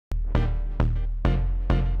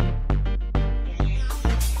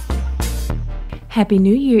Happy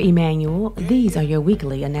New Year, Emmanuel. These are your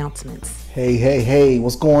weekly announcements. Hey,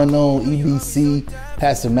 what's going on, EBC?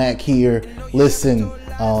 Pastor Mac here. Listen,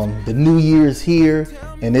 the new year's here,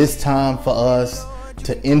 and it's time for us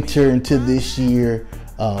to enter into this year,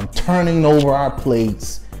 turning over our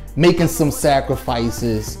plates, making some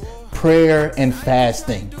sacrifices, prayer and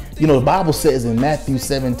fasting. You know, the Bible says in Matthew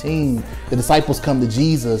 17, the disciples come to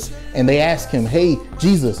Jesus and they ask him, hey,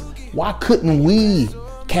 Jesus, why couldn't we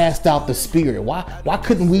cast out the spirit? Why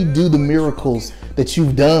couldn't we do the miracles that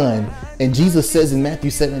you've done? And Jesus says in Matthew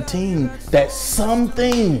 17 that some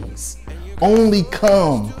things only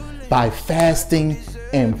come by fasting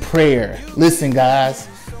and prayer. Listen, guys,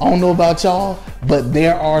 I don't know about y'all, but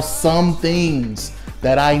there are some things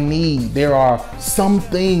that I need. There are some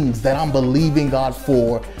things that I'm believing God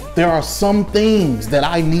for. There are some things that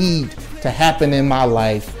I need to happen in my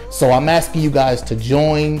life. So I'm asking you guys to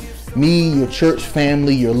join me, your church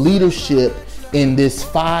family, your leadership in this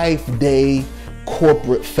 5-day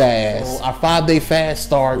corporate fast. Our 5-day fast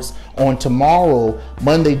starts on tomorrow,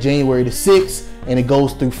 Monday, January the 6th, and it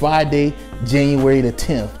goes through Friday, January the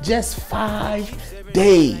 10th. Just 5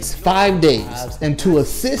 days, 5 days. And to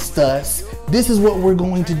assist us, this is what we're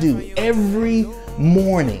going to do. Every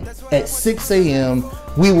morning at 6 a.m.,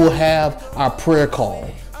 we will have our prayer call.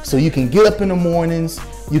 So you can get up in the mornings,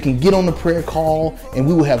 you can get on the prayer call, and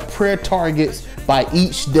we will have prayer targets by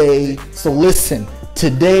each day. So listen,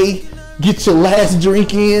 today, get your last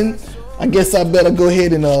drink in. I guess I better go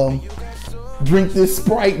ahead and drink this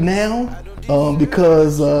Sprite now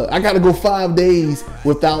because I got to go 5 days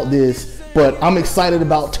without this. But I'm excited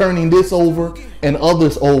about turning this over and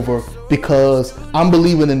others over because I'm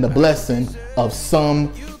believing in the blessing of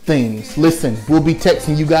some things. Listen, we'll be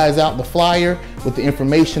texting you guys out the flyer with the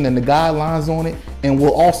information and the guidelines on it, and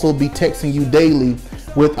we'll also be texting you daily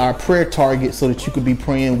with our prayer target so that you could be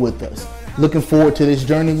praying with us. Looking forward to this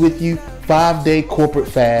journey with you. 5-day corporate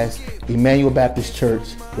fast, Emmanuel Baptist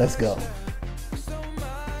Church. Let's go.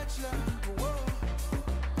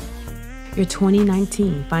 Your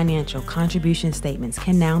 2019 financial contribution statements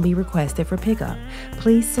can now be requested for pickup.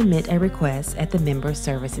 Please submit a request at the Member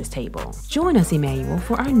Services table. Join us, Emmanuel,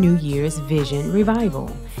 for our New Year's Vision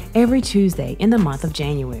Revival every Tuesday in the month of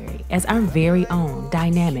January as our very own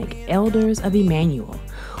dynamic Elders of Emmanuel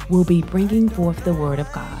will be bringing forth the Word of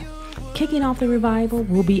God. Kicking off the revival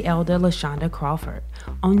will be Elder LaShonda Crawford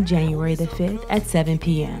on January the 5th at 7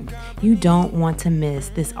 p.m. You don't want to miss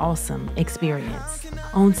this awesome experience.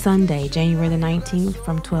 On Sunday, January the 19th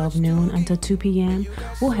from 12 noon until 2 p.m.,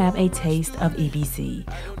 we'll have a taste of EBC,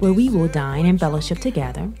 where we will dine and fellowship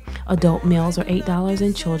together. Adult meals are $8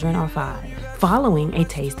 and children are $5. Following a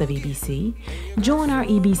taste of EBC, join our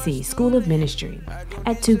EBC School of Ministry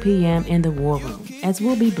at 2 p.m. in the War Room, as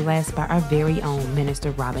we'll be blessed by our very own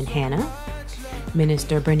Minister Robin Hanna,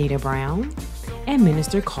 Minister Bernita Brown, and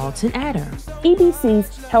Minister Carlton Adder.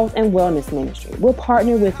 EBC's Health and Wellness Ministry will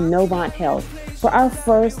partner with Novant Health for our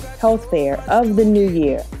first health fair of the new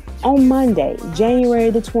year on Monday, January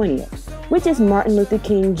the 20th, which is Martin Luther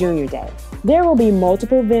King Jr. Day. There will be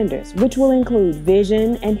multiple vendors, which will include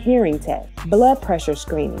vision and hearing tests, blood pressure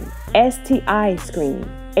screening, STI screening,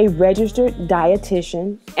 a registered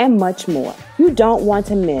dietitian, and much more. You don't want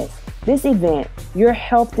to miss this event. Your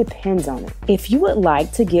health depends on it. If you would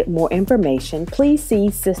like to get more information, please see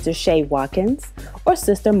Sister Shay Watkins or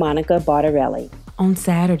Sister Monica Bartarelli. On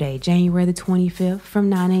Saturday, January the 25th from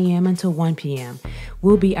 9 a.m. until 1 p.m.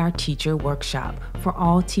 will be our teacher workshop for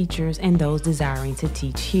all teachers and those desiring to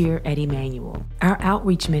teach here at Emmanuel. Our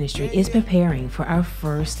outreach ministry is preparing for our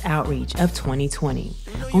first outreach of 2020.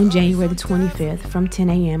 On January the 25th from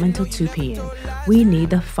 10 a.m. until 2 p.m., we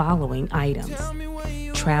need the following items: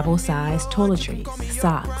 travel size toiletries,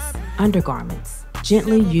 socks, undergarments,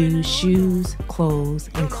 gently used shoes, clothes,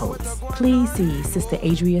 and coats. Please see Sister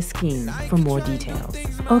Adria Skeen for more details.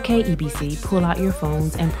 Okay, EBC, pull out your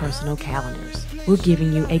phones and personal calendars. We're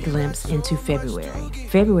giving you a glimpse into February.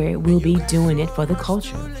 February, we'll be doing it for the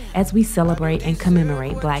culture as we celebrate and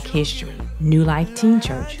commemorate Black history. New Life Teen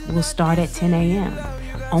Church will start at 10 a.m.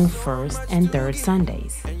 on 1st and 3rd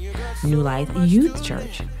Sundays. New Life Youth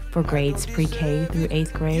Church for grades pre-K through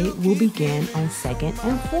 8th grade will begin on 2nd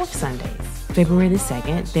and 4th Sundays. February the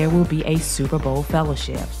 2nd, there will be a Super Bowl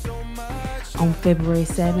fellowship. On February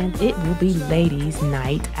 7th, it will be Ladies'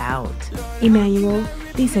 Night Out. Emmanuel,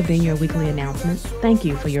 these have been your weekly announcements. Thank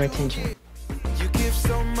you for your attention.